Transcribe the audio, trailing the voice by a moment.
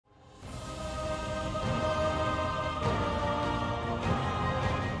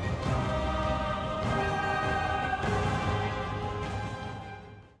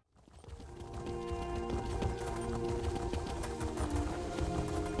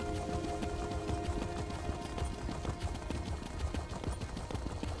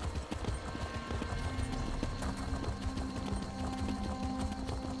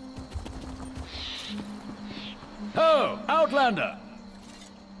Outlander!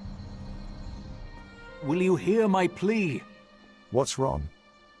 Will you hear my plea? What's wrong?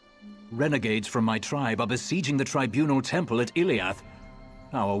 Renegades from my tribe are besieging the Tribunal Temple at Iliath.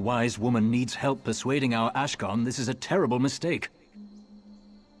 Our wise woman needs help persuading our Ashkan this is a terrible mistake.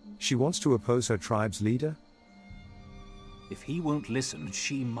 She wants to oppose her tribe's leader? If he won't listen,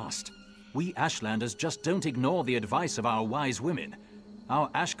 she must. We Ashlanders just don't ignore the advice of our wise women. Our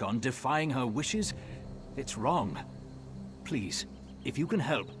Ashkan defying her wishes? It's wrong. Please, if you can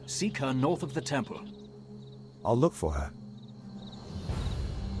help, seek her north of the temple. I'll look for her.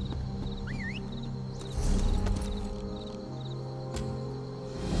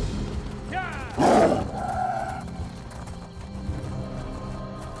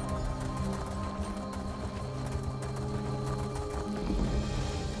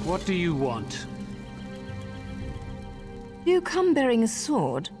 What do you want? Do you come bearing a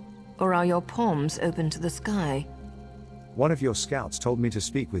sword, or are your palms open to the sky? One of your scouts told me to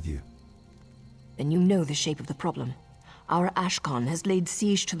speak with you. Then you know the shape of the problem. Our Ashkan has laid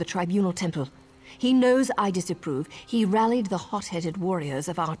siege to the Tribunal Temple. He knows I disapprove. He rallied the hot-headed warriors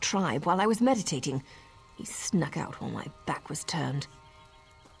of our tribe while I was meditating. He snuck out while my back was turned.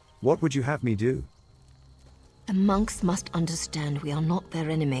 What would you have me do? The monks must understand we are not their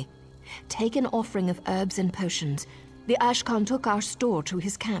enemy. Take an offering of herbs and potions. The Ashkan took our store to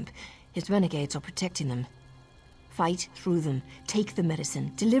his camp. His renegades are protecting them. Fight through them. Take the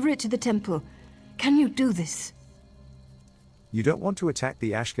medicine. Deliver it to the temple. Can you do this? You don't want to attack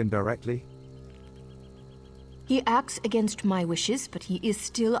the Ashkan directly? He acts against my wishes, but he is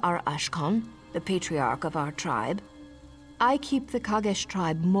still our Ashkan, the patriarch of our tribe. I keep the Kagesh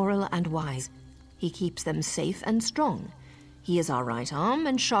tribe moral and wise. He keeps them safe and strong. He is our right arm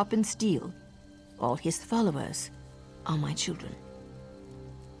and sharp in steel. All his followers are my children.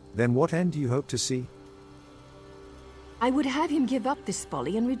 Then what end do you hope to see? I would have him give up this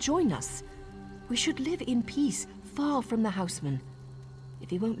folly and rejoin us. We should live in peace, far from the houseman. If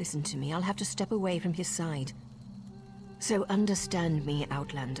he won't listen to me, I'll have to step away from his side. So understand me,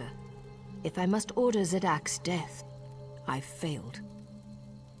 Outlander. If I must order Zedak's death, I've failed.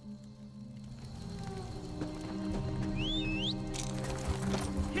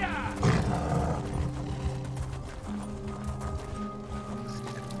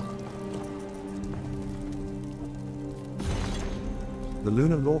 The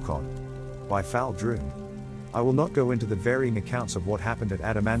Lunar Lorkhan, by Foul Droon. I will not go into the varying accounts of what happened at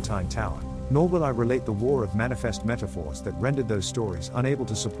Adamantine Tower, nor will I relate the war of manifest metaphors that rendered those stories unable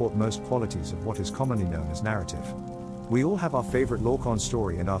to support most qualities of what is commonly known as narrative. We all have our favorite Lorkhan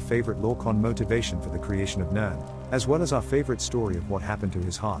story and our favorite Lorkhan motivation for the creation of Nirn, as well as our favorite story of what happened to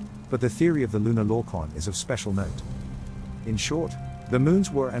his heart, but the theory of the Lunar Lorkhan is of special note. In short, the moons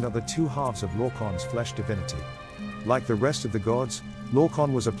were and are the two halves of Lorkhan's flesh divinity. Like the rest of the gods,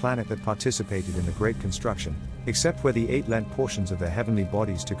 Lorkhan was a planet that participated in the Great Construction, except where the 8 lent portions of their heavenly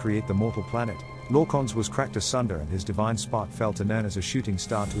bodies to create the mortal planet. Lorkhan's was cracked asunder and his divine spark fell to Nirn as a shooting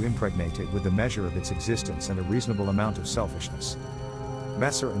star to impregnate it with the measure of its existence and a reasonable amount of selfishness.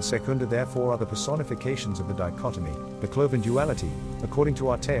 Messer and Secunda therefore are the personifications of the dichotomy, the cloven duality, according to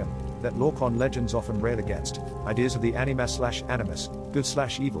our tale, that Lorkhan legends often rail against, ideas of the anima/animus,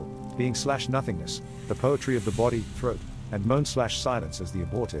 good/evil, being/nothingness, the poetry of the body, throat, and moan/silence as the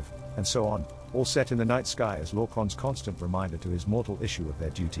abortive, and so on, all set in the night sky as Lorkhan's constant reminder to his mortal issue of their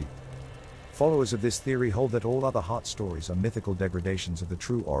duty. Followers of this theory hold that all other heart stories are mythical degradations of the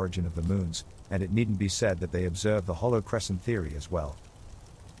true origin of the moons, and it needn't be said that they observe the hollow crescent theory as well.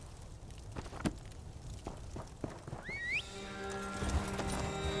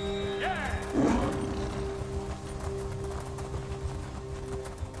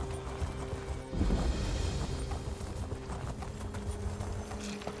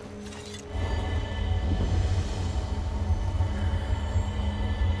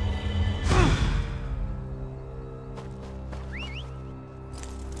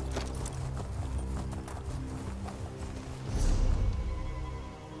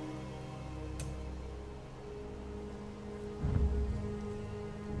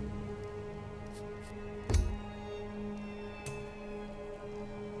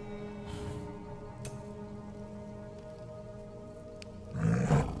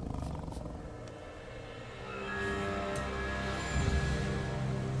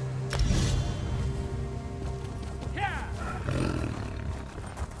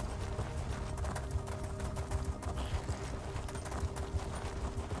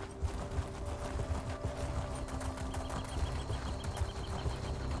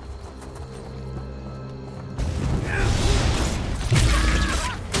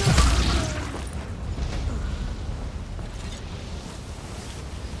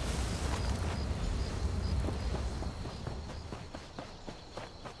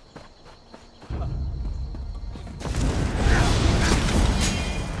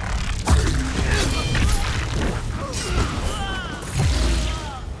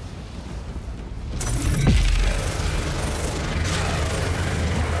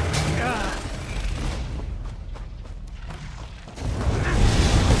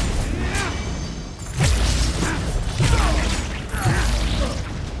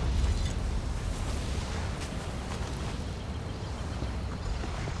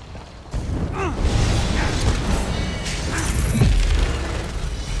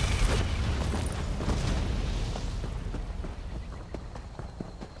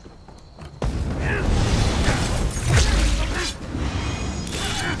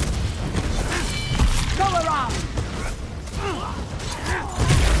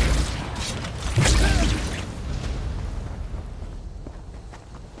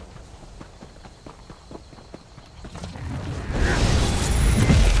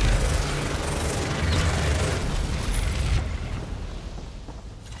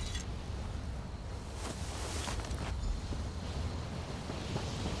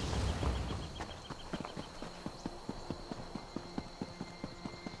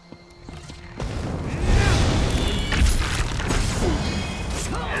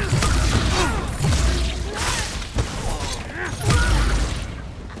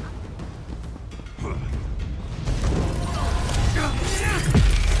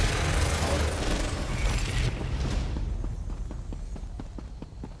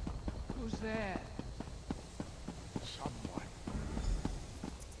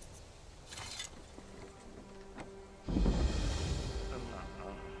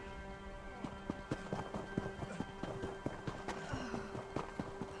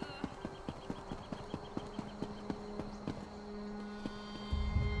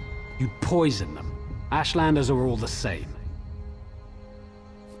 You poison them. Ashlanders are all the same.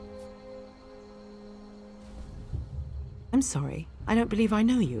 I'm sorry. I don't believe I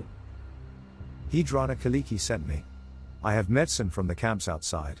know you. Hydrana Kaliki sent me. I have medicine from the camps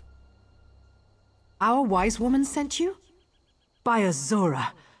outside. Our wise woman sent you? By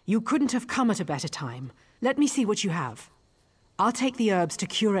Azora, you couldn't have come at a better time. Let me see what you have. I'll take the herbs to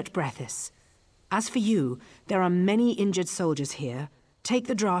Curate Breathis. As for you, there are many injured soldiers here. Take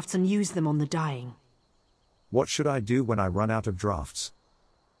the drafts and use them on the dying. What should I do when I run out of drafts?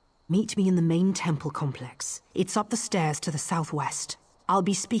 Meet me in the main temple complex. It's up the stairs to the southwest. I'll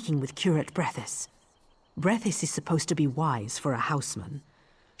be speaking with Curate Breathis. Breathis is supposed to be wise for a houseman.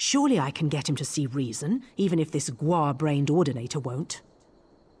 Surely I can get him to see reason, even if this guar-brained ordinator won't.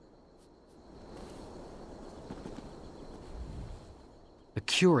 The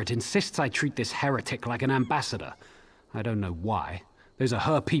curate insists I treat this heretic like an ambassador. I don't know why. Those are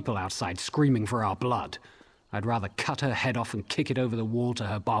her people outside screaming for our blood. I'd rather cut her head off and kick it over the wall to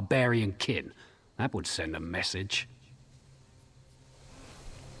her barbarian kin. That would send a message.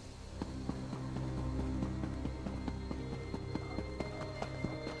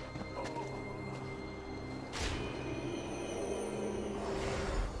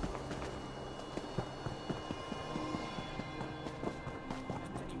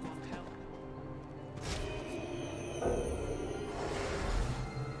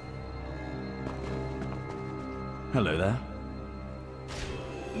 Hello there.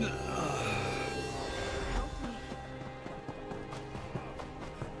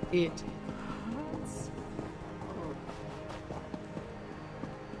 It...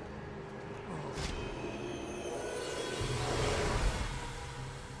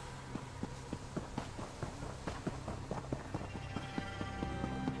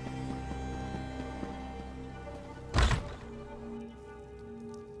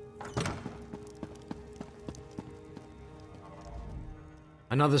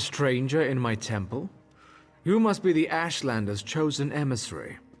 Another stranger in my temple? You must be the Ashlander's chosen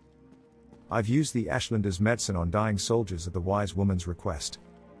emissary. I've used the Ashlander's medicine on dying soldiers at the wise woman's request.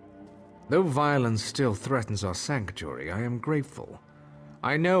 Though violence still threatens our sanctuary, I am grateful.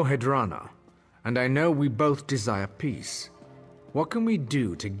 I know Hydrana, and I know we both desire peace. What can we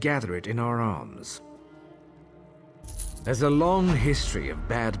do to gather it in our arms? There's a long history of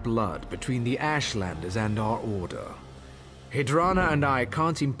bad blood between the Ashlanders and our order. Hydrana and I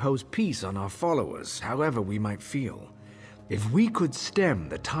can't impose peace on our followers, however we might feel. If we could stem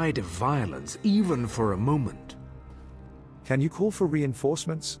the tide of violence, even for a moment... Can you call for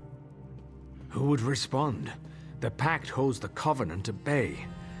reinforcements? Who would respond? The Pact holds the Covenant at bay.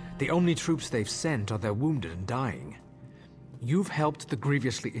 The only troops they've sent are their wounded and dying. You've helped the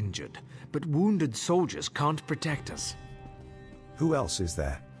grievously injured, but wounded soldiers can't protect us. Who else is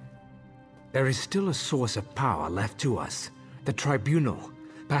there? There is still a source of power left to us. The Tribunal.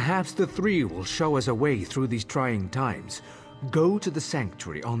 Perhaps the three will show us a way through these trying times. Go to the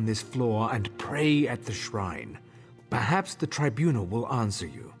sanctuary on this floor and pray at the shrine. Perhaps the Tribunal will answer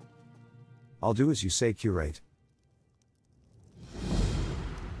you. I'll do as you say, Curate.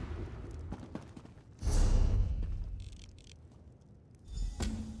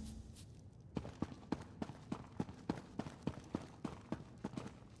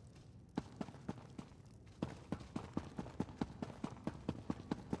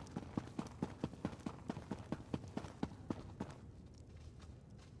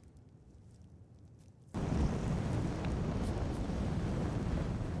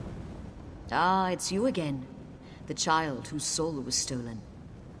 Ah, it's you again. The child whose soul was stolen.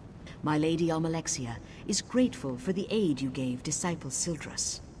 My lady Almalexia is grateful for the aid you gave disciple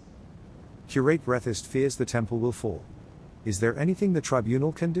Sildras. Curate Breathis fears the temple will fall. Is there anything the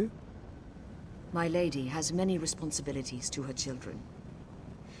Tribunal can do? My lady has many responsibilities to her children.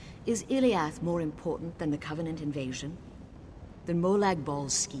 Is Iliath more important than the Covenant invasion? Than Molag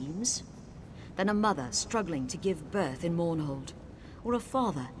Bal's schemes? Than a mother struggling to give birth in Mournhold? Or a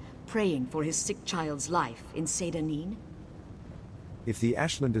father praying for his sick child's life in Seyda-Neen? If the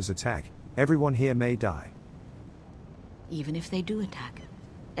Ashlanders attack, everyone here may die. Even if they do attack,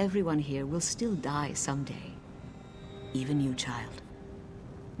 everyone here will still die someday. Even you, child.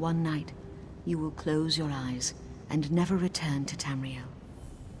 One night, you will close your eyes and never return to Tamriel.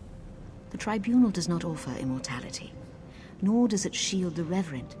 The Tribunal does not offer immortality, nor does it shield the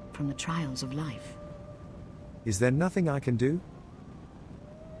reverent from the trials of life. Is there nothing I can do?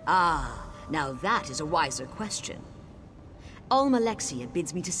 Ah, now that is a wiser question. Almalexia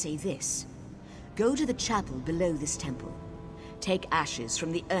bids me to say this. Go to the chapel below this temple. Take ashes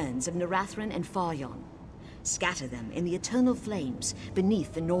from the urns of Narathran and Faryon. Scatter them in the eternal flames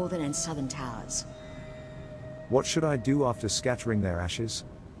beneath the northern and southern towers. What should I do after scattering their ashes?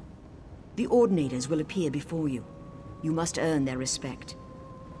 The Ordinators will appear before you. You must earn their respect.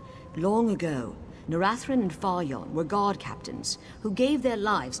 Long ago, Narathrin and Faryon were guard captains who gave their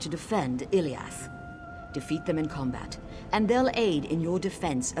lives to defend Iliath. Defeat them in combat, and they'll aid in your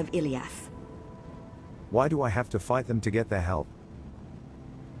defense of Iliath. Why do I have to fight them to get their help?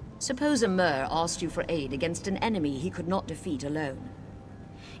 Suppose a Mer asked you for aid against an enemy he could not defeat alone.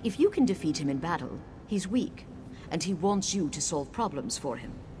 If you can defeat him in battle, he's weak, and he wants you to solve problems for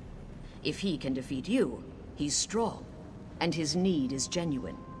him. If he can defeat you, he's strong, and his need is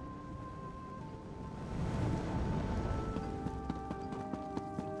genuine.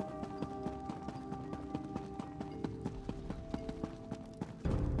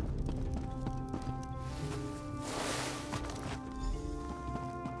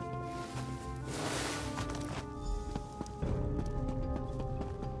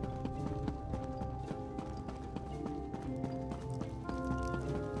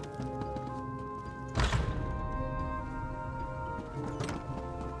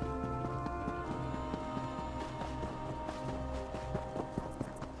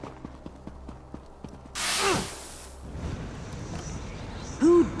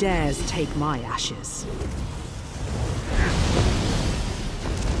 Who dares take my ashes?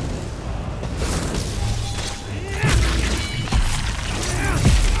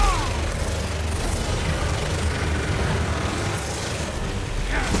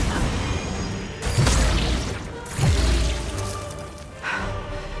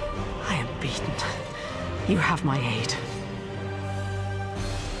 I am beaten. You have my aid.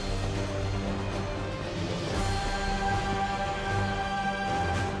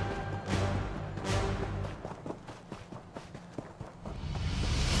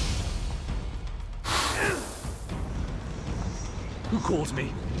 Who calls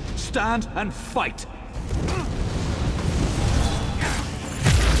me? Stand and fight!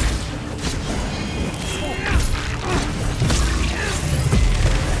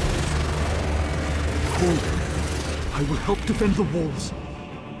 Call them. I will help defend the walls.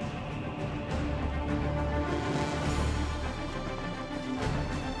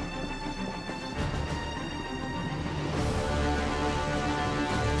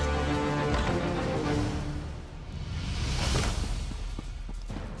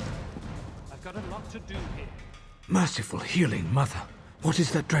 To do here. Merciful healing mother, what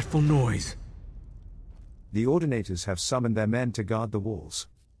is that dreadful noise? The Ordinators have summoned their men to guard the walls.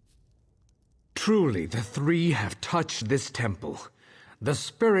 Truly, the three have touched this temple. The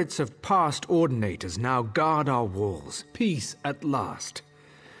spirits of past Ordinators now guard our walls. Peace at last.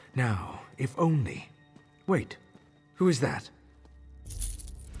 Now, if only... Wait, who is that?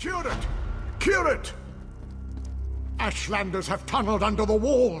 Curate! Curate! Ashlanders have tunneled under the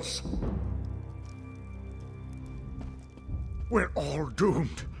walls! We're all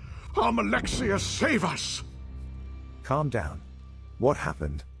doomed. Alexia, save us! Calm down. What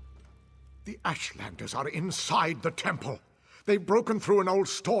happened? The Ashlanders are inside the temple. They've broken through an old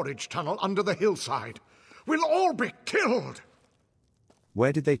storage tunnel under the hillside. We'll all be killed!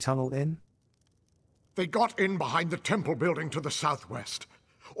 Where did they tunnel in? They got in behind the temple building to the southwest.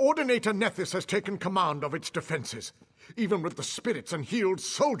 Ordinator Nethys has taken command of its defenses. Even with the spirits and healed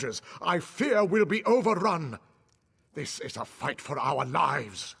soldiers, I fear we'll be overrun. This is a fight for our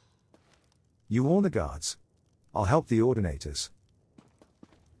lives. You warn the guards. I'll help the Ordinators.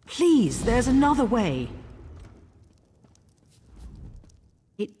 Please, there's another way.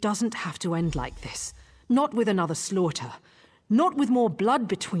 It doesn't have to end like this. Not with another slaughter. Not with more blood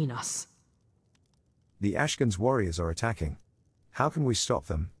between us. The Ashkan's warriors are attacking. How can we stop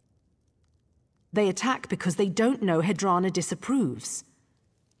them? They attack because they don't know Hedrana disapproves.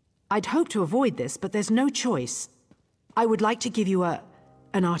 I'd hope to avoid this, but there's no choice. I would like to give you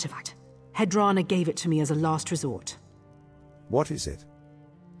an artifact. Hedrana gave it to me as a last resort. What is it?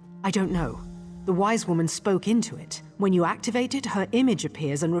 I don't know. The wise woman spoke into it. When you activate it, her image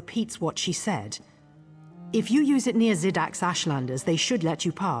appears and repeats what she said. If you use it near Zidak's Ashlanders, they should let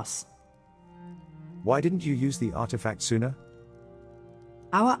you pass. Why didn't you use the artifact sooner?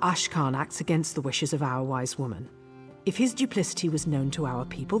 Our Ashkan acts against the wishes of our wise woman. If his duplicity was known to our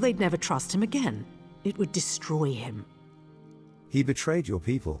people, they'd never trust him again. It would destroy him. He betrayed your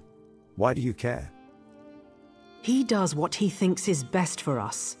people. Why do you care? He does what he thinks is best for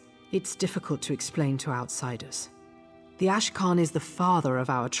us. It's difficult to explain to outsiders. The Ashkan is the father of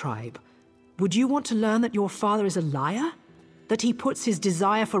our tribe. Would you want to learn that your father is a liar? That he puts his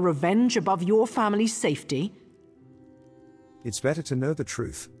desire for revenge above your family's safety? It's better to know the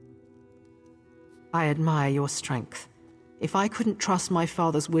truth. I admire your strength. If I couldn't trust my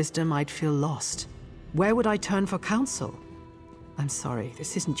father's wisdom, I'd feel lost. Where would I turn for counsel? I'm sorry,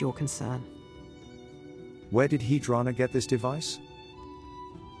 this isn't your concern. Where did Hedrana get this device?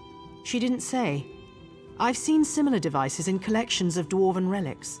 She didn't say. I've seen similar devices in collections of dwarven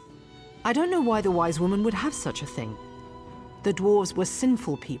relics. I don't know why the wise woman would have such a thing. The dwarves were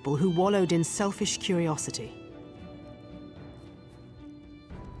sinful people who wallowed in selfish curiosity.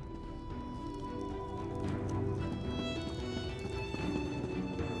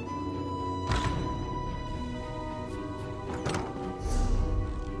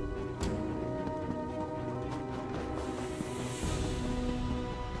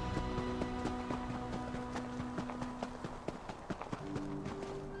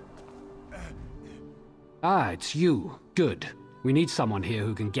 Ah, it's you. Good. We need someone here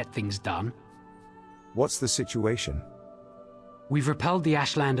who can get things done. What's the situation? We've repelled the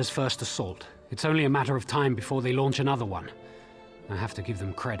Ashlanders' first assault. It's only a matter of time before they launch another one. I have to give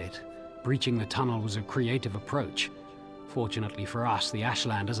them credit. Breaching the tunnel was a creative approach. Fortunately for us, the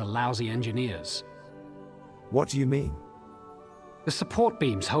Ashlanders are lousy engineers. What do you mean? The support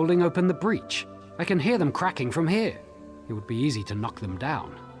beams holding open the breach. I can hear them cracking from here. It would be easy to knock them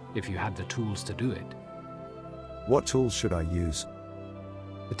down, if you had the tools to do it. What tools should I use?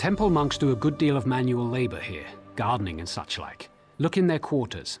 The temple monks do a good deal of manual labor here, gardening and such like. Look in their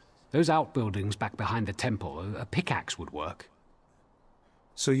quarters. Those outbuildings back behind the temple, a pickaxe would work.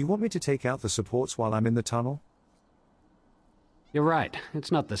 So you want me to take out the supports while I'm in the tunnel? You're right,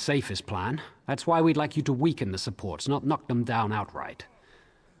 it's not the safest plan. That's why we'd like you to weaken the supports, not knock them down outright.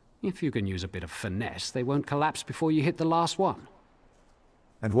 If you can use a bit of finesse, they won't collapse before you hit the last one.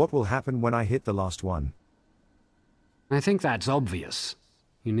 And what will happen when I hit the last one? I think that's obvious.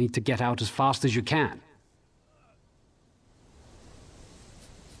 You need to get out as fast as you can.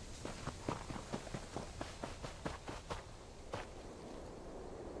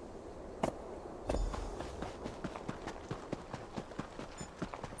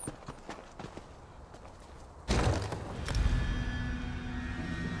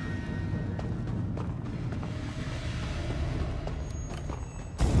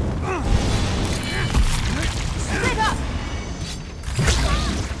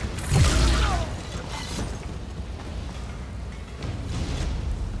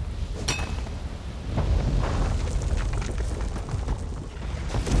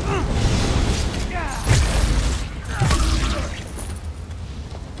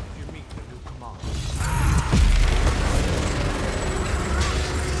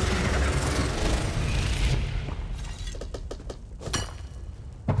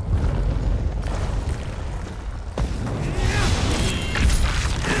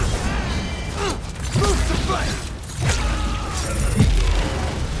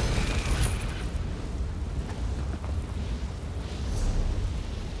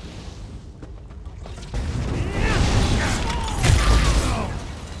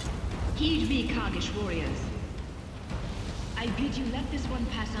 Warriors, I bid you let this one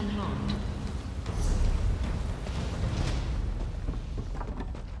pass unharmed.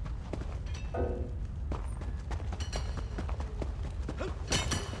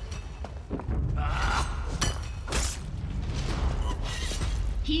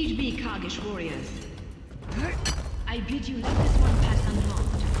 Heed me, Kargish warriors. I bid you let this one pass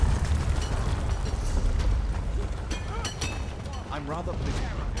unharmed. I'm rather busy.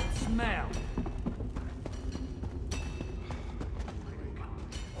 Smell!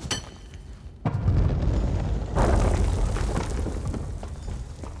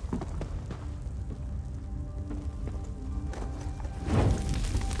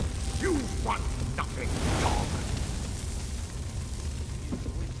 You want nothing, dog!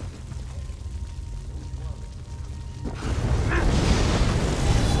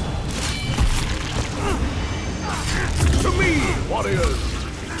 To me, warriors!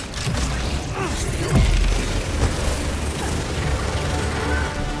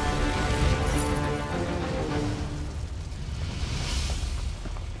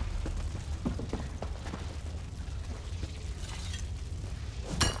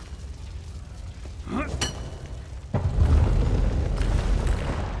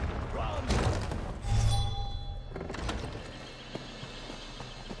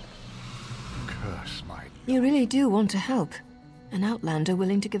 You really do want to help. An outlander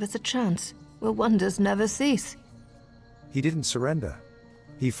willing to give us a chance. Well, wonders never cease. He didn't surrender.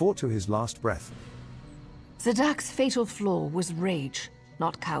 He fought to his last breath. Zadak's fatal flaw was rage,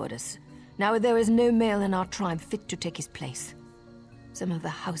 not cowardice. Now there is no male in our tribe fit to take his place. Some of the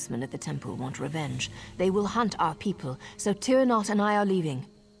housemen at the temple want revenge. They will hunt our people, so Tyrannot and I are leaving.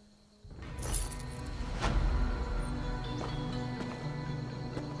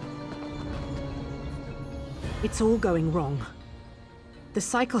 It's all going wrong. The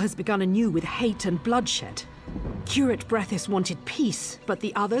cycle has begun anew with hate and bloodshed. Curate Brethys wanted peace, but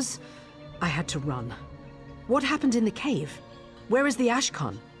the others... I had to run. What happened in the cave? Where is the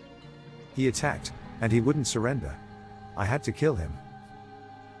Ashkan? He attacked, and he wouldn't surrender. I had to kill him.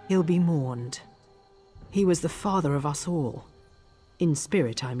 He'll be mourned. He was the father of us all. In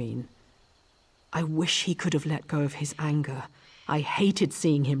spirit, I mean. I wish he could have let go of his anger. I hated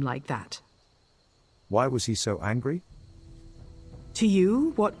seeing him like that. Why was he so angry? To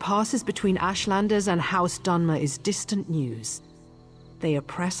you, what passes between Ashlanders and House Dunmer is distant news. They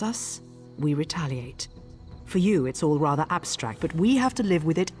oppress us, we retaliate. For you, it's all rather abstract, but we have to live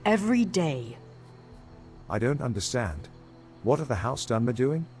with it every day. I don't understand. What are the House Dunmer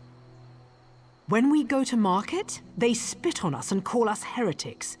doing? When we go to market, they spit on us and call us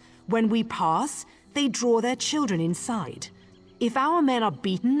heretics. When we pass, they draw their children inside. If our men are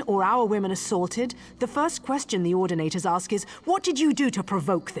beaten or our women assaulted, the first question the Ordinators ask is, what did you do to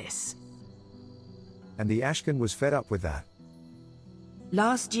provoke this? And the Ashkan was fed up with that.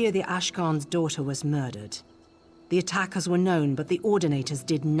 Last year, the Ashkan's daughter was murdered. The attackers were known, but the Ordinators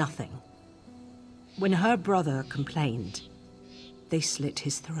did nothing. When her brother complained, they slit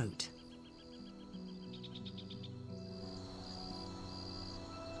his throat.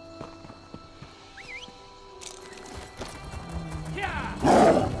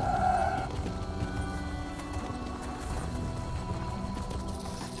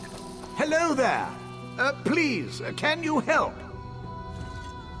 Hello there! Please, can you help?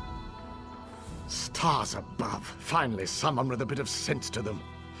 Stars above. Finally, someone with a bit of sense to them.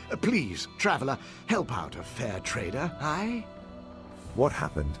 Please, traveler, help out a fair trader, aye? What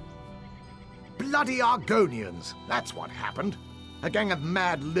happened? Bloody Argonians, that's what happened. A gang of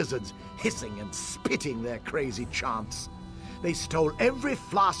mad lizards, hissing and spitting their crazy chants. They stole every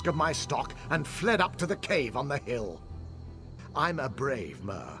flask of my stock and fled up to the cave on the hill. I'm a brave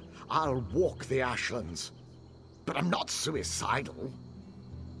Mer. I'll walk the Ashlands. But I'm not suicidal.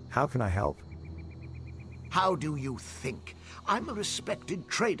 How can I help? How do you think? I'm a respected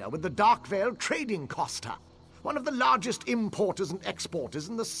trader with the Darkvale Trading Costa, one of the largest importers and exporters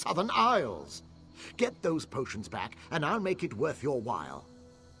in the Southern Isles. Get those potions back, and I'll make it worth your while.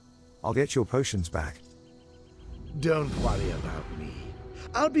 I'll get your potions back. Don't worry about me.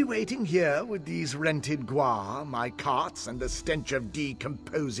 I'll be waiting here with these rented guar, my carts, and the stench of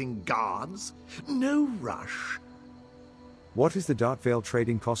decomposing guards. No rush. What is the Darkvale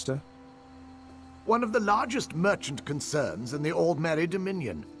Trading Costa? One of the largest merchant concerns in the Aldmeri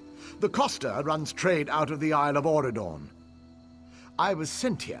Dominion. The Costa runs trade out of the Isle of Auridorn. I was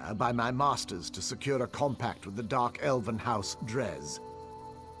sent here by my masters to secure a compact with the Dark Elven House Drez.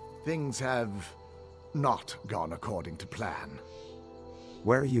 Things have not gone according to plan.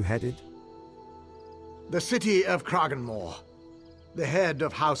 Where are you headed? The city of Kraganmore. The head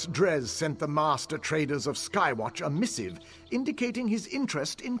of House Drez sent the master traders of Skywatch a missive indicating his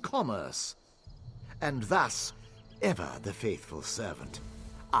interest in commerce. And thus, ever the faithful servant,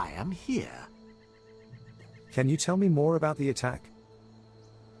 I am here. Can you tell me more about the attack?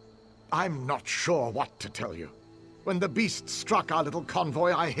 I'm not sure what to tell you. When the beasts struck our little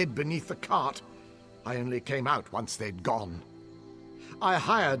convoy, I hid beneath the cart. I only came out once they'd gone. I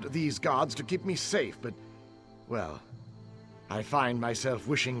hired these guards to keep me safe, but, well, I find myself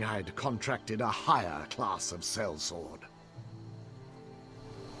wishing I'd contracted a higher class of sellsword.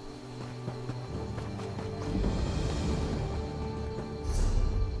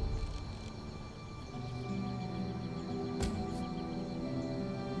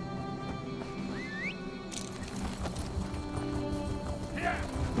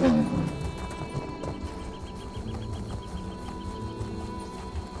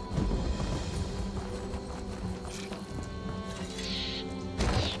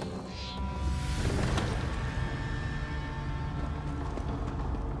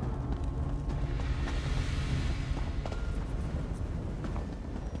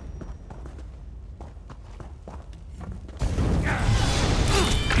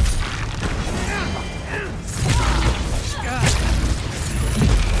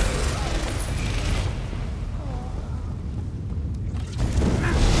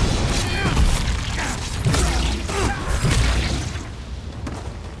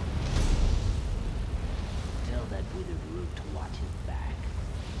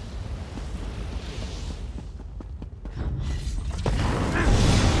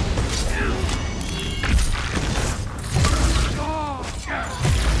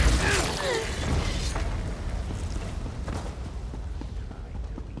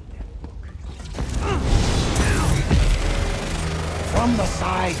 From the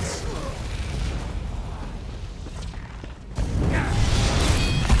sides!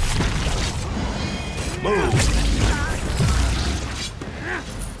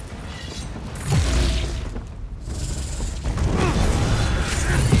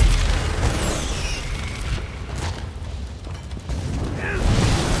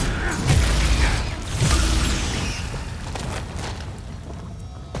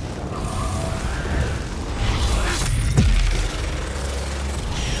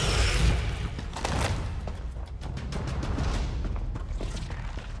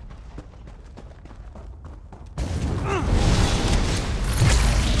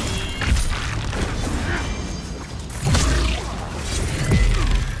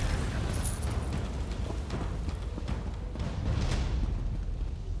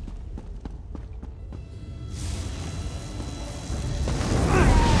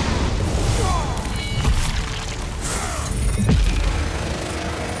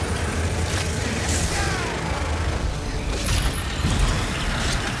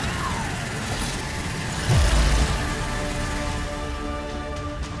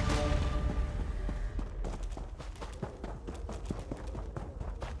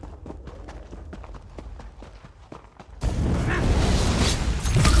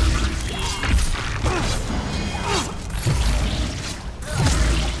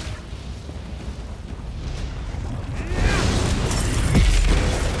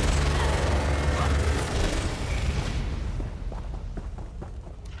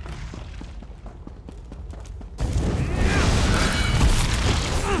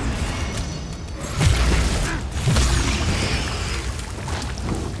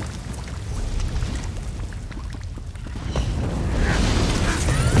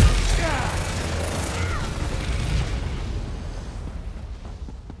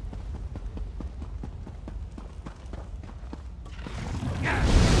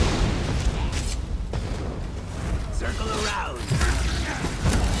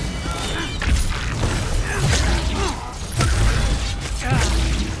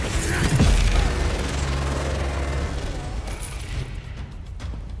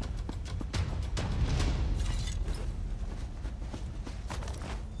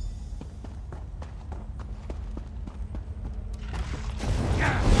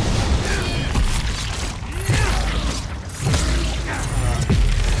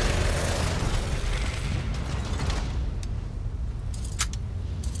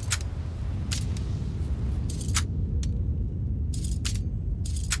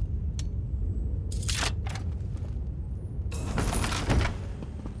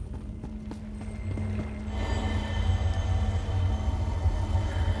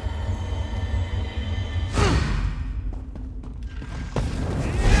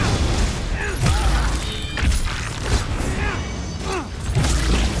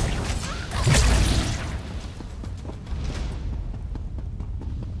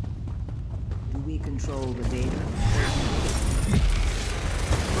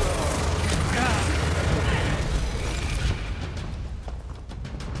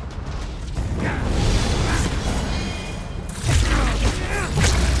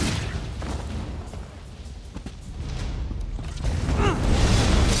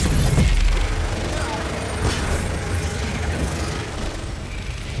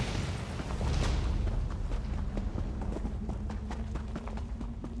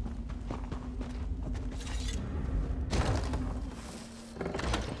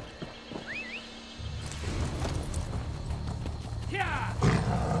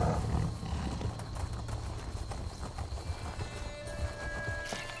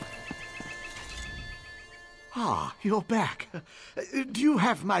 Ah, you're back. Do you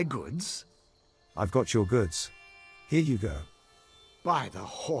have my goods? I've got your goods. Here you go. By the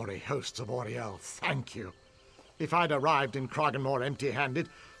hoary hosts of Oriel, thank you. If I'd arrived in Kraganmore empty-handed,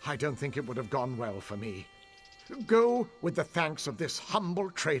 I don't think it would have gone well for me. Go with the thanks of this humble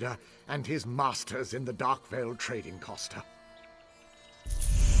trader and his masters in the Darkvale trading costa.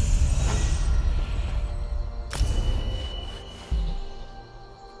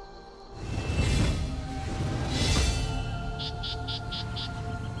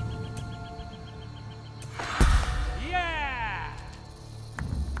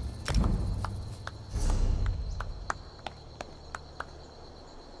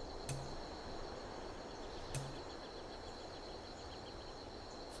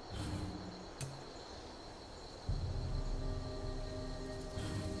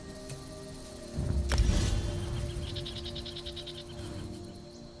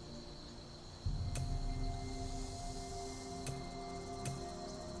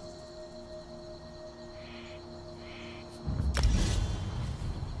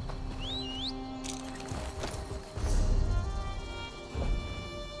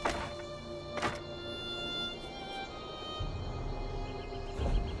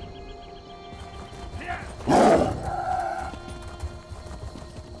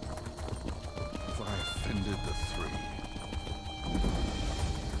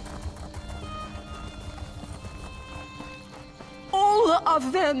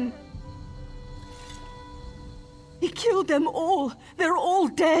 Of them! He killed them all! They're all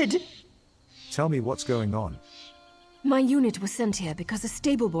dead! Tell me what's going on. My unit was sent here because a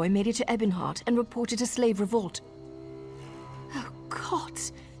stable boy made it to Ebonheart and reported a slave revolt. Oh,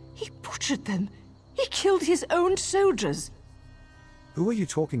 gods! He butchered them! He killed his own soldiers! Who are you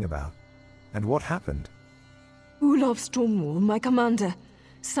talking about? And what happened? Ulov Stormwall, my commander.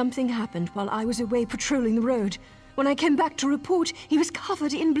 Something happened while I was away patrolling the road. When I came back to report, he was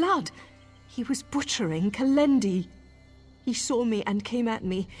covered in blood. He was butchering Kalendi. He saw me and came at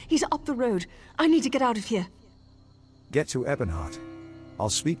me. He's up the road. I need to get out of here. Get to Ebonheart. I'll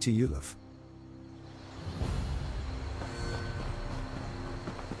speak to Ulov.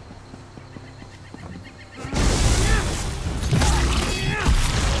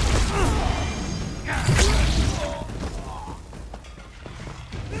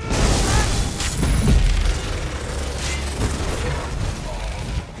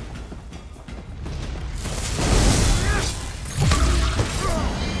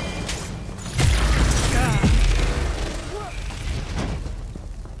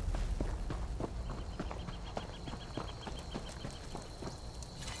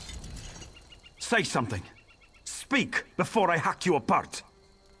 Say something. Speak before I hack you apart.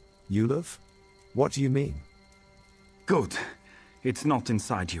 Ulov? What do you mean? Good. It's not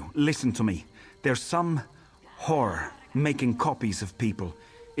inside you. Listen to me. There's some horror making copies of people.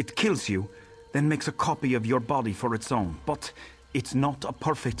 It kills you, then makes a copy of your body for its own. But it's not a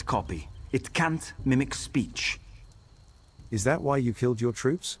perfect copy. It can't mimic speech. Is that why you killed your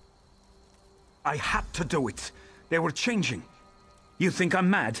troops? I had to do it. They were changing. You think I'm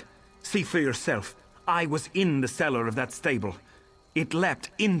mad? See for yourself. I was in the cellar of that stable. It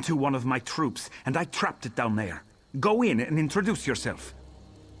leapt into one of my troops, and I trapped it down there. Go in and introduce yourself.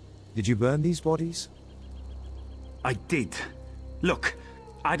 Did you burn these bodies? I did. Look,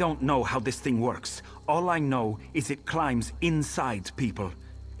 I don't know how this thing works. All I know is it climbs inside people.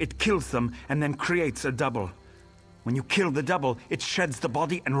 It kills them and then creates a double. When you kill the double, it sheds the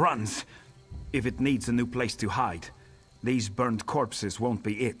body and runs. If it needs a new place to hide, these burned corpses won't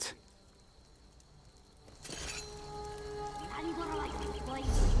be it.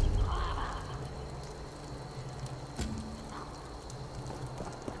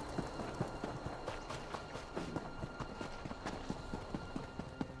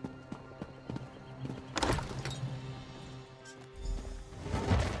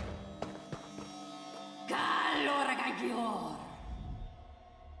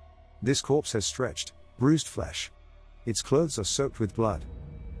 This corpse has stretched, bruised flesh. Its clothes are soaked with blood.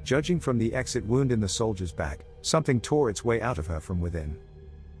 Judging from the exit wound in the soldier's back, something tore its way out of her from within.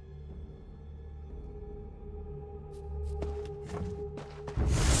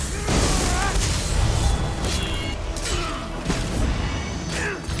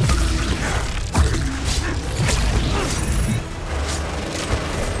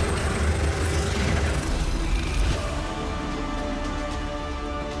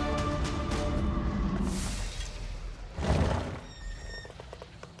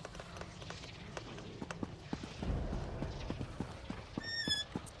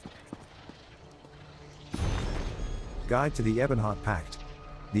 Guide to the Ebonheart Pact.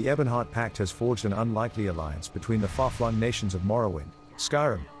 The Ebonheart Pact has forged an unlikely alliance between the far-flung nations of Morrowind,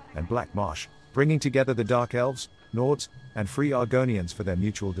 Skyrim, and Black Marsh, bringing together the Dark Elves, Nords, and Free Argonians for their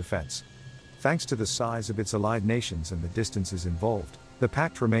mutual defense. Thanks to the size of its allied nations and the distances involved, the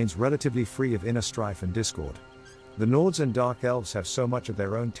Pact remains relatively free of inner strife and discord. The Nords and Dark Elves have so much of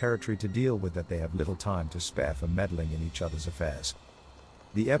their own territory to deal with that they have little time to spare for meddling in each other's affairs.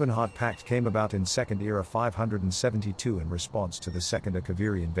 The Ebonheart Pact came about in Second Era 572 in response to the Second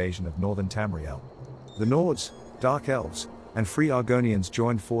Akaviri invasion of northern Tamriel. The Nords, Dark Elves, and Free Argonians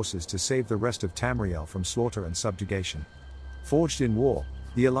joined forces to save the rest of Tamriel from slaughter and subjugation. Forged in war,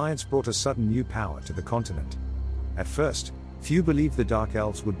 the alliance brought a sudden new power to the continent. At first, few believed the Dark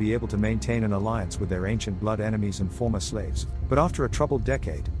Elves would be able to maintain an alliance with their ancient blood enemies and former slaves, but after a troubled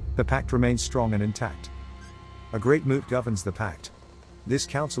decade, the Pact remains strong and intact. A great moot governs the Pact. This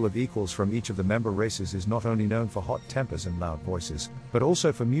council of equals from each of the member races is not only known for hot tempers and loud voices, but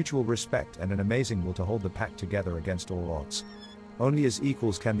also for mutual respect and an amazing will to hold the Pact together against all odds. Only as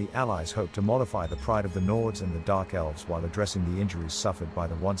equals can the allies hope to mollify the pride of the Nords and the Dark Elves while addressing the injuries suffered by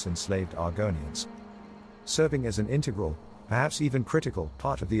the once enslaved Argonians. Serving as an integral, perhaps even critical,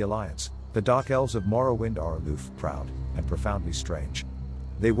 part of the alliance, the Dark Elves of Morrowind are aloof, proud, and profoundly strange.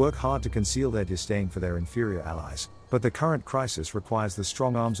 They work hard to conceal their disdain for their inferior allies, but the current crisis requires the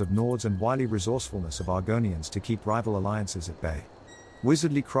strong arms of Nords and wily resourcefulness of Argonians to keep rival alliances at bay.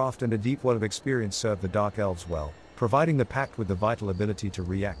 Wizardly craft and a deep well of experience serve the Dark Elves well, providing the Pact with the vital ability to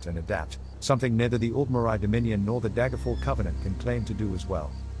react and adapt, something neither the Aldmeri Dominion nor the Daggerfall Covenant can claim to do as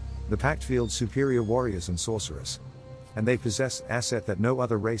well. The Pact fields superior warriors and sorcerers. And they possess an asset that no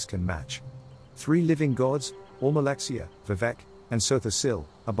other race can match. 3 living gods, Almalexia, Vivek, and Sotha Sil,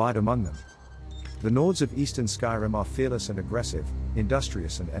 abide among them. The Nords of Eastern Skyrim are fearless and aggressive,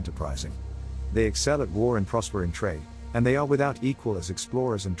 industrious and enterprising. They excel at war and prosper in trade, and they are without equal as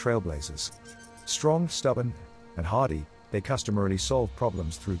explorers and trailblazers. Strong, stubborn, and hardy, they customarily solve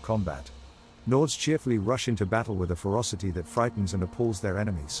problems through combat. Nords cheerfully rush into battle with a ferocity that frightens and appalls their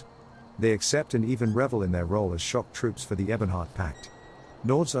enemies. They accept and even revel in their role as shock troops for the Ebonheart Pact.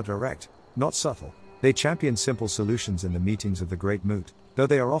 Nords are direct, not subtle. They champion simple solutions in the meetings of the Great Moot, though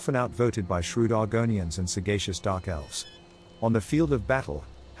they are often outvoted by shrewd Argonians and sagacious Dark Elves. On the field of battle,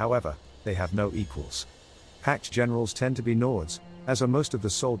 however, they have no equals. Pact generals tend to be Nords, as are most of the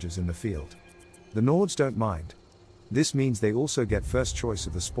soldiers in the field. The Nords don't mind. This means they also get first choice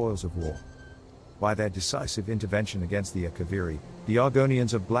of the spoils of war. By their decisive intervention against the Akaviri, the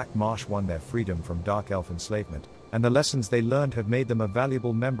Argonians of Black Marsh won their freedom from Dark Elf enslavement, and the lessons they learned have made them a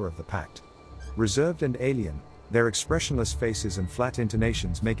valuable member of the Pact. Reserved and alien, their expressionless faces and flat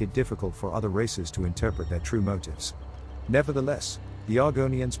intonations make it difficult for other races to interpret their true motives. Nevertheless, the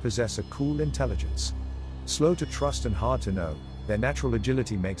Argonians possess a cool intelligence. Slow to trust and hard to know, their natural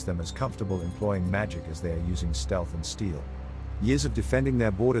agility makes them as comfortable employing magic as they are using stealth and steel. Years of defending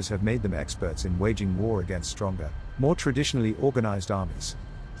their borders have made them experts in waging war against stronger, more traditionally organized armies.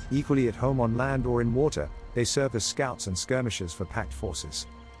 Equally at home on land or in water, they serve as scouts and skirmishers for Pact forces.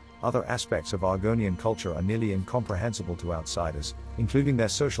 Other aspects of Argonian culture are nearly incomprehensible to outsiders, including their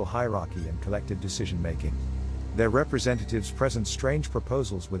social hierarchy and collective decision-making. Their representatives present strange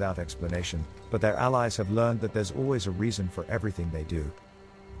proposals without explanation, but their allies have learned that there's always a reason for everything they do.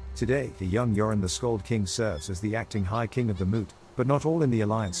 Today, the young Yoren the Skald King serves as the acting High King of the Moot, but not all in the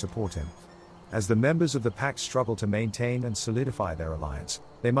alliance support him. As the members of the Pact struggle to maintain and solidify their alliance,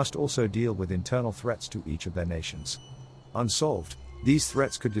 they must also deal with internal threats to each of their nations. Unsolved, these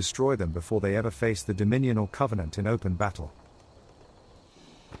threats could destroy them before they ever face the Dominion or Covenant in open battle.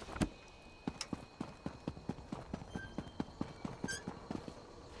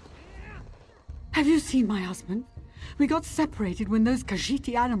 Have you seen my husband? We got separated when those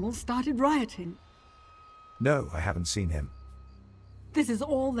Khajiiti animals started rioting. No, I haven't seen him. This is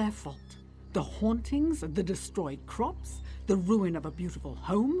all their fault. The hauntings, the destroyed crops, the ruin of a beautiful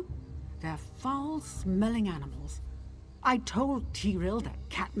home. They're foul-smelling animals. I told Tyrell that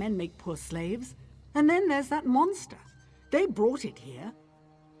catmen make poor slaves. And then there's that monster. They brought it here.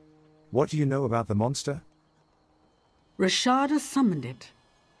 What do you know about the monster? Rashada summoned it.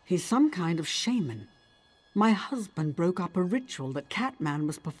 He's some kind of shaman. My husband broke up a ritual that Catman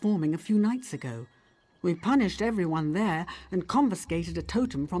was performing a few nights ago. We punished everyone there and confiscated a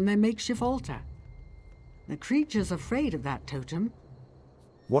totem from their makeshift altar. The creature's afraid of that totem.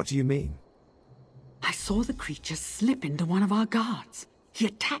 What do you mean? I saw the creature slip into one of our guards. He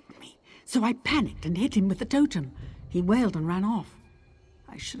attacked me, so I panicked and hit him with the totem. He wailed and ran off.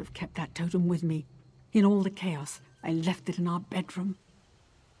 I should have kept that totem with me. In all the chaos, I left it in our bedroom.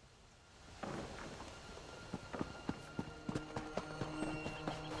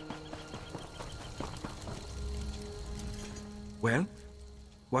 Well,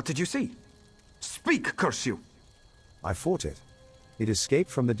 what did you see? Speak, curse you! I fought it. It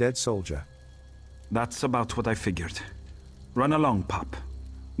escaped from the dead soldier. That's about what I figured. Run along, Pop.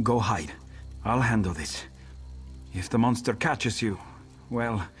 Go hide. I'll handle this. If the monster catches you,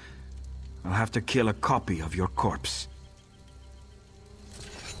 well, I'll have to kill a copy of your corpse.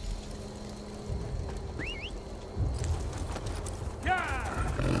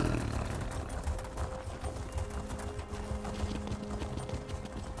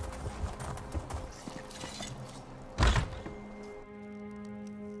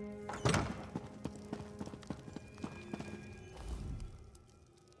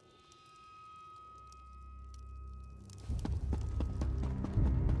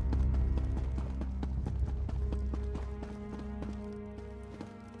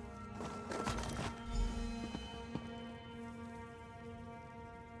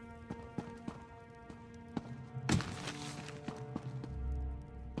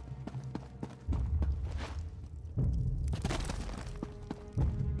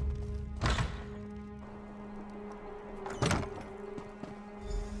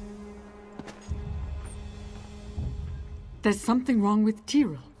 There's something wrong with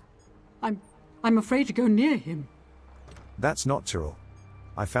Tyrell. I'm afraid to go near him. That's not Tyrell.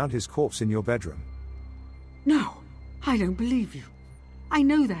 I found his corpse in your bedroom. No, I don't believe you. I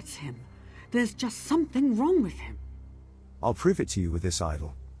know that's him. There's just something wrong with him. I'll prove it to you with this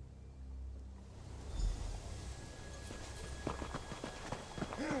idol.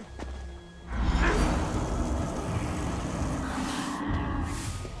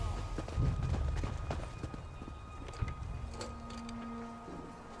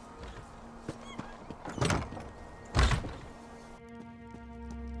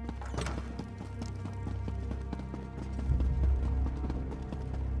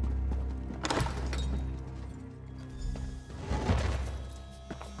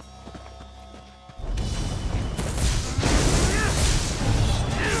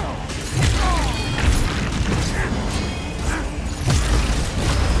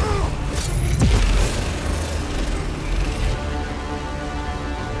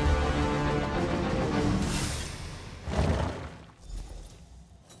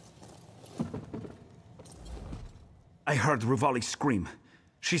 I heard Ruvali scream.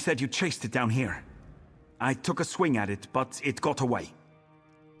 She said you chased it down here. I took a swing at it, but it got away.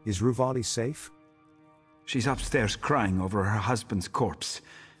 Is Ruvali safe? She's upstairs crying over her husband's corpse.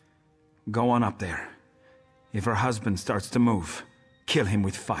 Go on up there. If her husband starts to move, kill him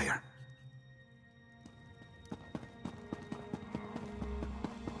with fire.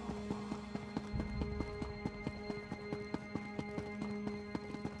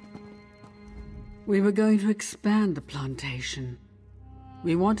 We were going to expand the plantation.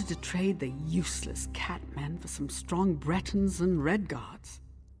 We wanted to trade the useless Catmen for some strong Bretons and Redguards.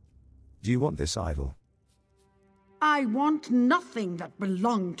 Do you want this idol? I want nothing that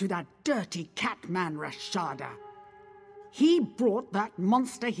belonged to that dirty Catman Rashada. He brought that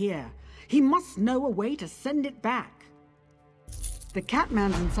monster here. He must know a way to send it back. The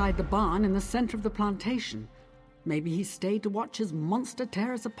Catman's inside the barn in the center of the plantation. Maybe he stayed to watch his monster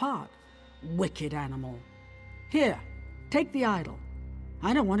tear us apart. Wicked animal. Here, take the idol.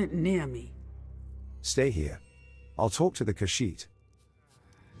 I don't want it near me. Stay here. I'll talk to the Kashit.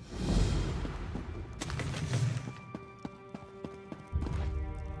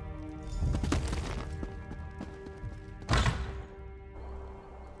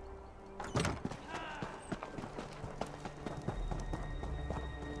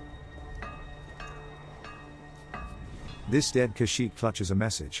 This dead Kashit clutches a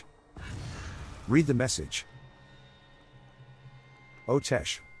message. Read the message. O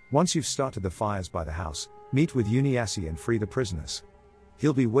Tesh, once you've started the fires by the house, meet with Uniasi and free the prisoners.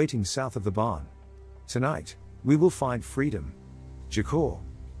 He'll be waiting south of the barn. Tonight, we will find freedom. Jakor.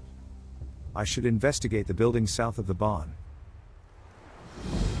 I should investigate the building south of the barn.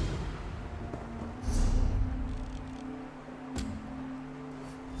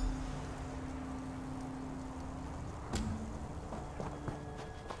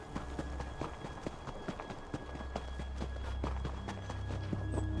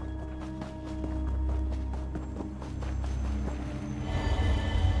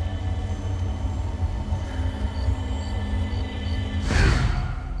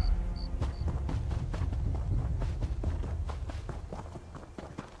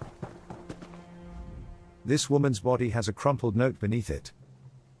 This woman's body has a crumpled note beneath it.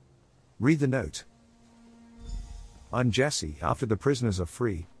 Read the note. Jesse, after the prisoners are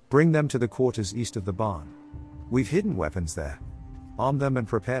free, bring them to the quarters east of the barn. We've hidden weapons there. Arm them and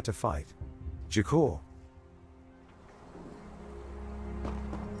prepare to fight. Jakor.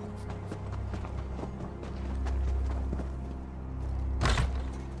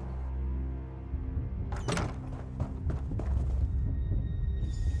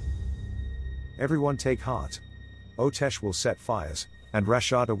 Everyone take heart. Otesh will set fires, and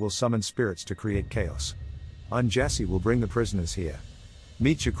Rashada will summon spirits to create chaos. Unjassi will bring the prisoners here.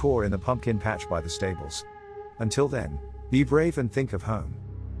 Meet Jakor in the pumpkin patch by the stables. Until then, be brave and think of home.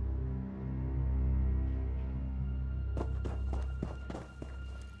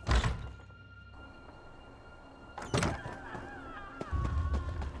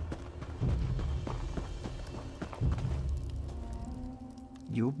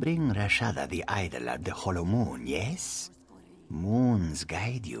 You bring Rashada the idol at the hollow moon, yes? Moons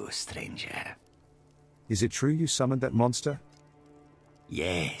guide you, stranger. Is it true you summoned that monster?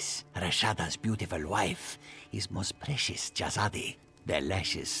 Yes, Rashada's beautiful wife, his most precious Jazadi. Their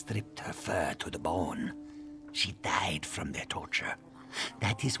lashes stripped her fur to the bone. She died from their torture.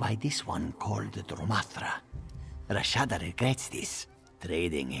 That is why this one called Dromathra. Rashada regrets this.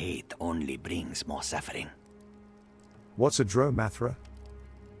 Trading hate only brings more suffering. What's a Dromathra?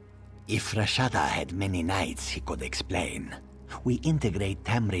 If Rashada had many nights, he could explain. We integrate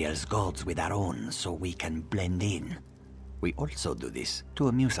Tamriel's gods with our own so we can blend in. We also do this to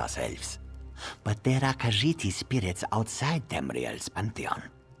amuse ourselves. But there are Khajiit spirits outside Tamriel's pantheon.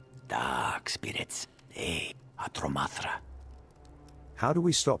 Dark spirits. They are Dromathra. How do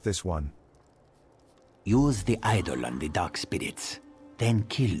we stop this one? Use the idol on the dark spirits, then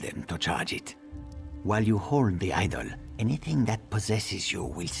kill them to charge it. While you hold the idol, anything that possesses you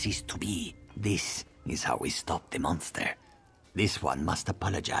will cease to be. This is how we stop the monster. This one must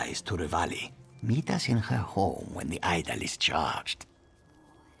apologize to Rivali. Meet us in her home when the idol is charged.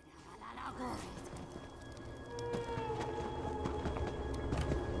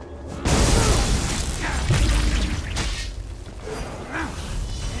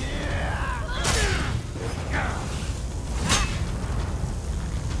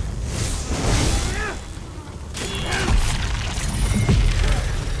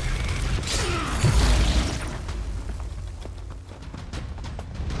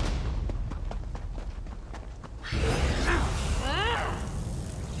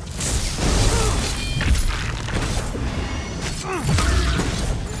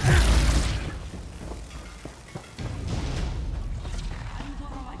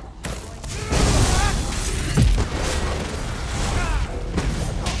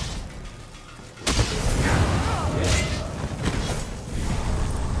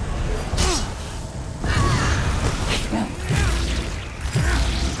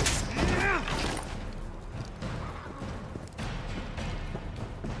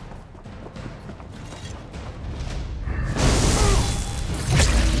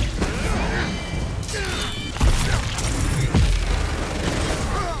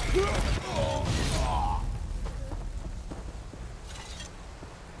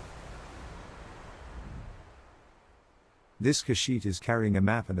 This Khajiit is carrying a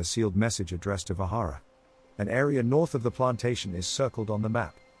map and a sealed message addressed to Vahara. An area north of the plantation is circled on the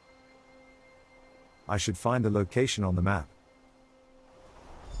map. I should find the location on the map.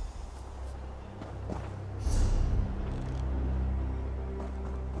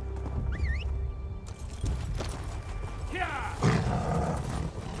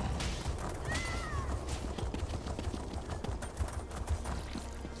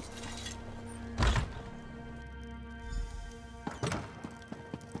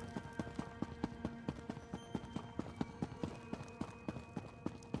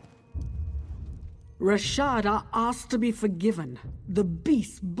 Rashada asked to be forgiven. The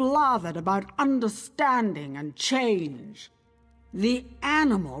beast blathered about understanding and change. The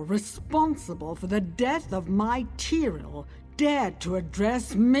animal responsible for the death of my Tyrell dared to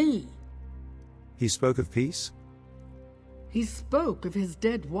address me. He spoke of peace? He spoke of his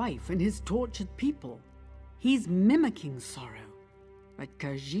dead wife and his tortured people. He's mimicking sorrow. But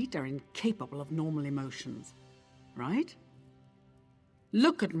Khajiit are incapable of normal emotions, right?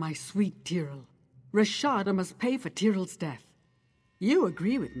 Look at my sweet Tyrell. Rashada must pay for Tyrell's death. You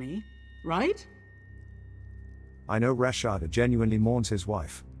agree with me, right? I know Rashada genuinely mourns his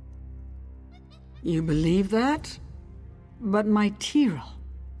wife. You believe that? But my Tyrell...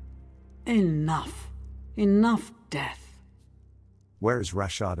 Enough. Enough death. Where is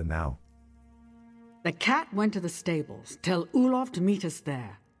Rashada now? The cat went to the stables. Tell Ulov to meet us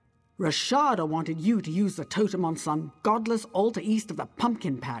there. Rashada wanted you to use the totem on some godless altar east of the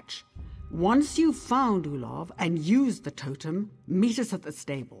pumpkin patch. Once you've found Ulov and used the totem, meet us at the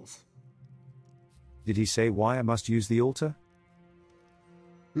stables. Did he say why I must use the altar?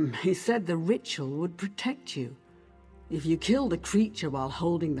 He said the ritual would protect you. If you kill the creature while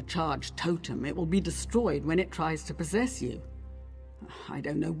holding the charged totem, it will be destroyed when it tries to possess you. I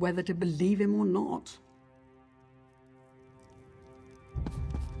don't know whether to believe him or not.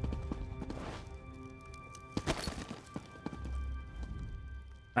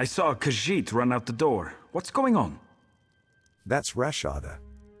 I saw a Khajiit run out the door. What's going on? That's Rashada.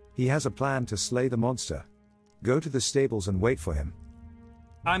 He has a plan to slay the monster. Go to the stables and wait for him.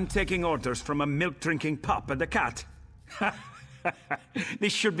 I'm taking orders from a milk-drinking pup and a cat.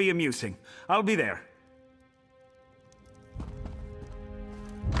 This should be amusing. I'll be there.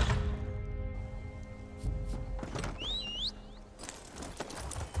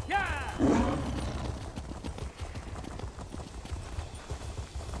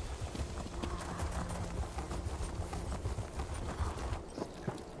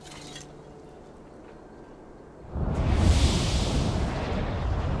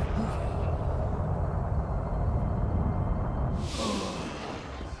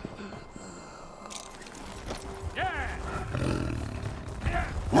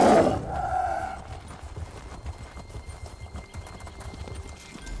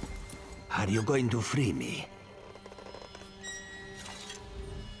 Are you going to free me?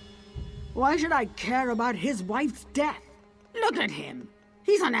 Why should I care about his wife's death? Look at him.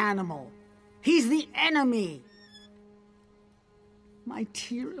 He's an animal. He's the enemy. My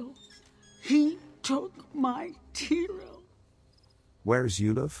Tyrell. He took my Tyrell. Where is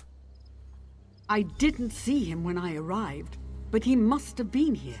Yulav? I didn't see him when I arrived, but he must have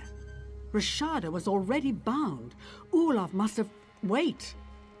been here. Rashada was already bound. Olaf must have... Wait.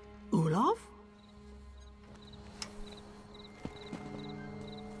 Olaf?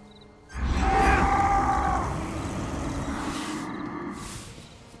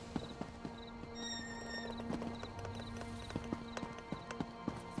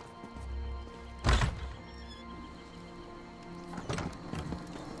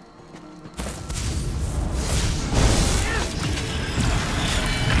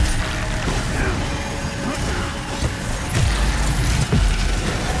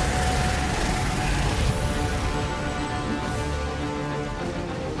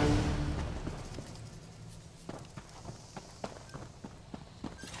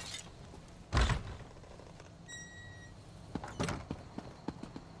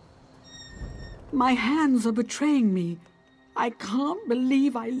 My hands are betraying me. I can't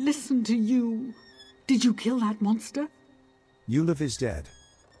believe I listened to you. Did you kill that monster? Yulav is dead.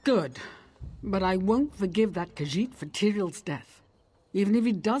 Good. But I won't forgive that Khajiit for Tyrell's death. Even if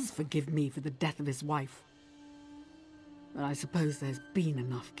he does forgive me for the death of his wife. But I suppose there's been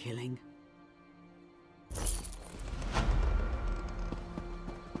enough killing.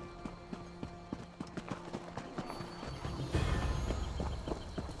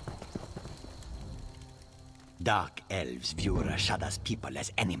 Dark elves view Rashada's people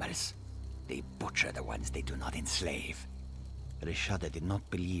as animals. They butcher the ones they do not enslave. Rashada did not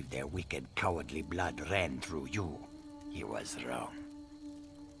believe their wicked, cowardly blood ran through you. He was wrong.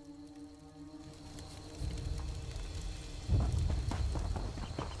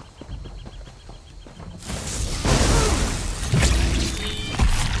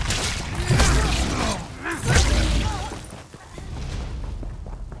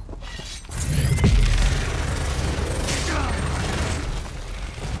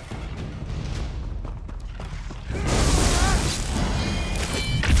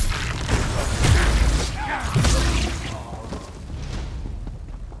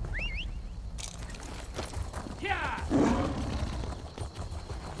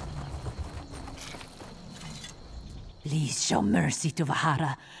 Please show mercy to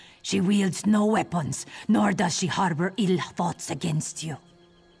Vahara. She wields no weapons, nor does she harbor ill thoughts against you.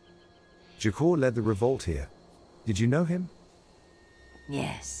 Jakor led the revolt here. Did you know him?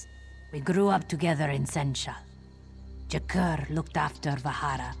 Yes. We grew up together in Senshal. Jakor looked after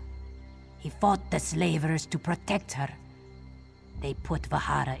Vahara. He fought the slavers to protect her. They put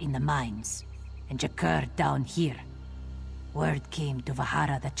Vahara in the mines, and Jakor down here. Word came to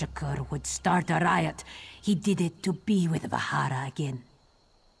Vahara that Jakor would start a riot. He did it to be with Vahara again.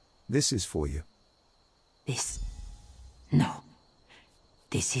 This is for you. This... No.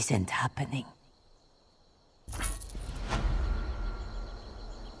 This isn't happening.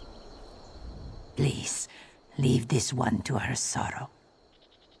 Please, leave this one to her sorrow.